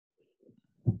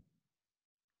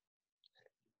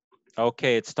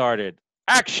Okay, it started.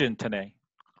 Action, Tanay.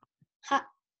 Hi.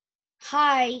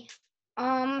 Hi.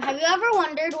 Have you ever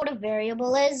wondered what a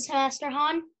variable is, Master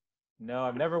Han? No,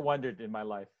 I've never wondered in my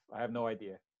life. I have no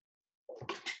idea.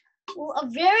 Well, a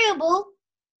variable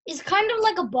is kind of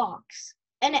like a box,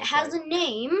 and it has Okay. a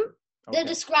name that Okay.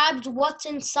 describes what's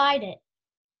inside it.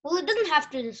 Well, it doesn't have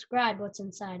to describe what's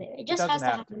inside it. It It just doesn't has to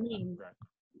have have to. a name. Right.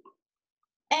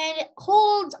 And it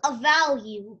holds a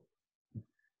value.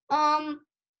 Um,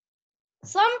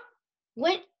 some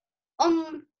when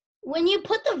when you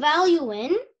put the value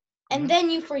in and then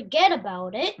you forget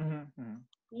about it,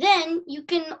 then you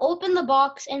can open the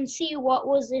box and see what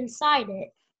was inside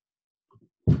it.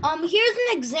 Here's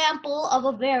an example of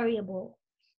a variable.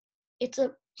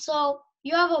 So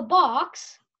you have a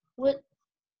box with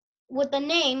a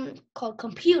name called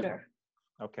computer.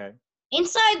 Okay.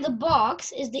 Inside the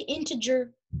box is the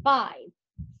integer 5.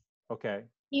 Okay.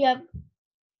 You have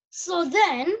so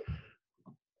then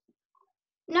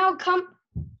now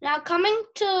coming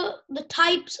to the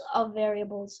types of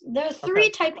variables. There are three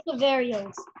types of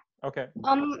variables. Okay.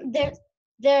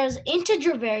 There's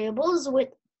integer variables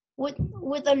with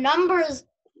the numbers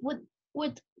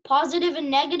with positive and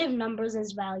negative numbers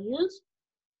as values,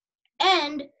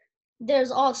 and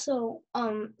there's also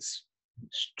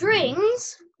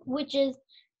strings, which is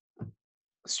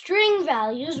string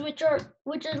values, which are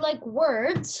like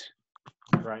words.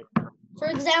 Right. For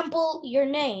example, your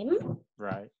name.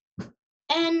 Right.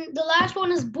 And the last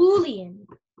one is Boolean.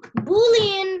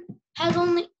 Boolean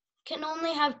can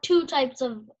only have two types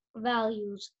of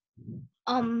values.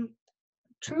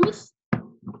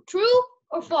 True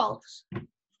or false.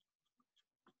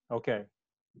 Okay.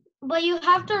 But you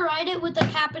have to write it with a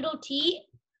capital T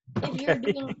if you're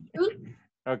doing truth,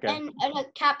 Okay. and a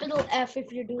capital F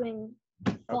if you're doing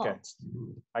false. Okay.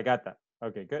 I got that.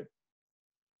 Okay, good.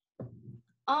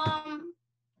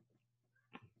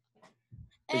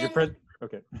 Is your print?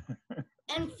 Okay.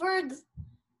 And for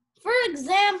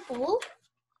example,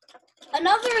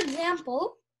 another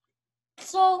example.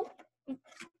 So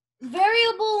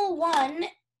variable 1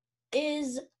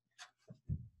 is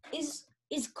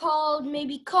called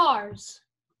maybe cars.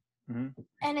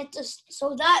 And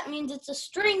so that means it's a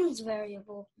strings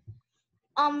variable.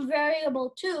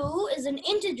 Variable 2 is an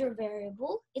integer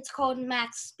variable. It's called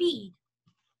max speed.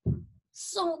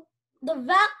 So the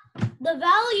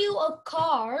value of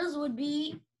cars would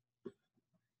be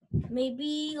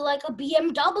maybe like a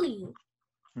BMW.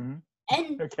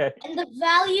 And the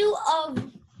value of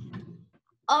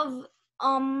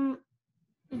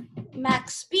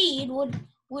max speed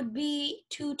would be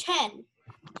 210.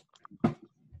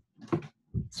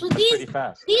 So these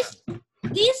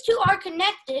two are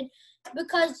connected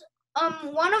because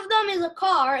one of them is a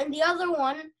car and the other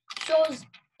one shows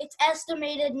its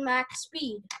estimated max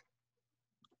speed.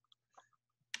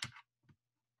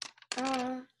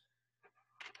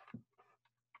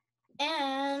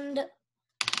 And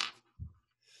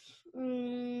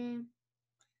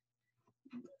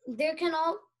there can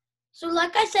so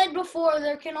like I said before,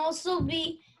 there can also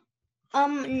be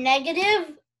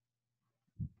negative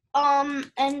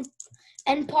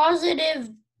and positive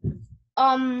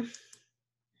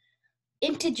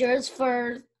integers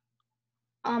for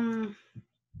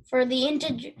the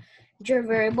integer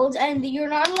variables, and you're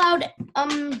not allowed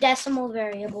decimal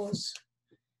variables.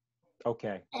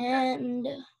 Okay. And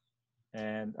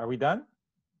are we done?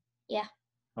 Yeah.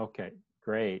 Okay.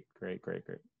 Great.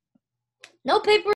 No paper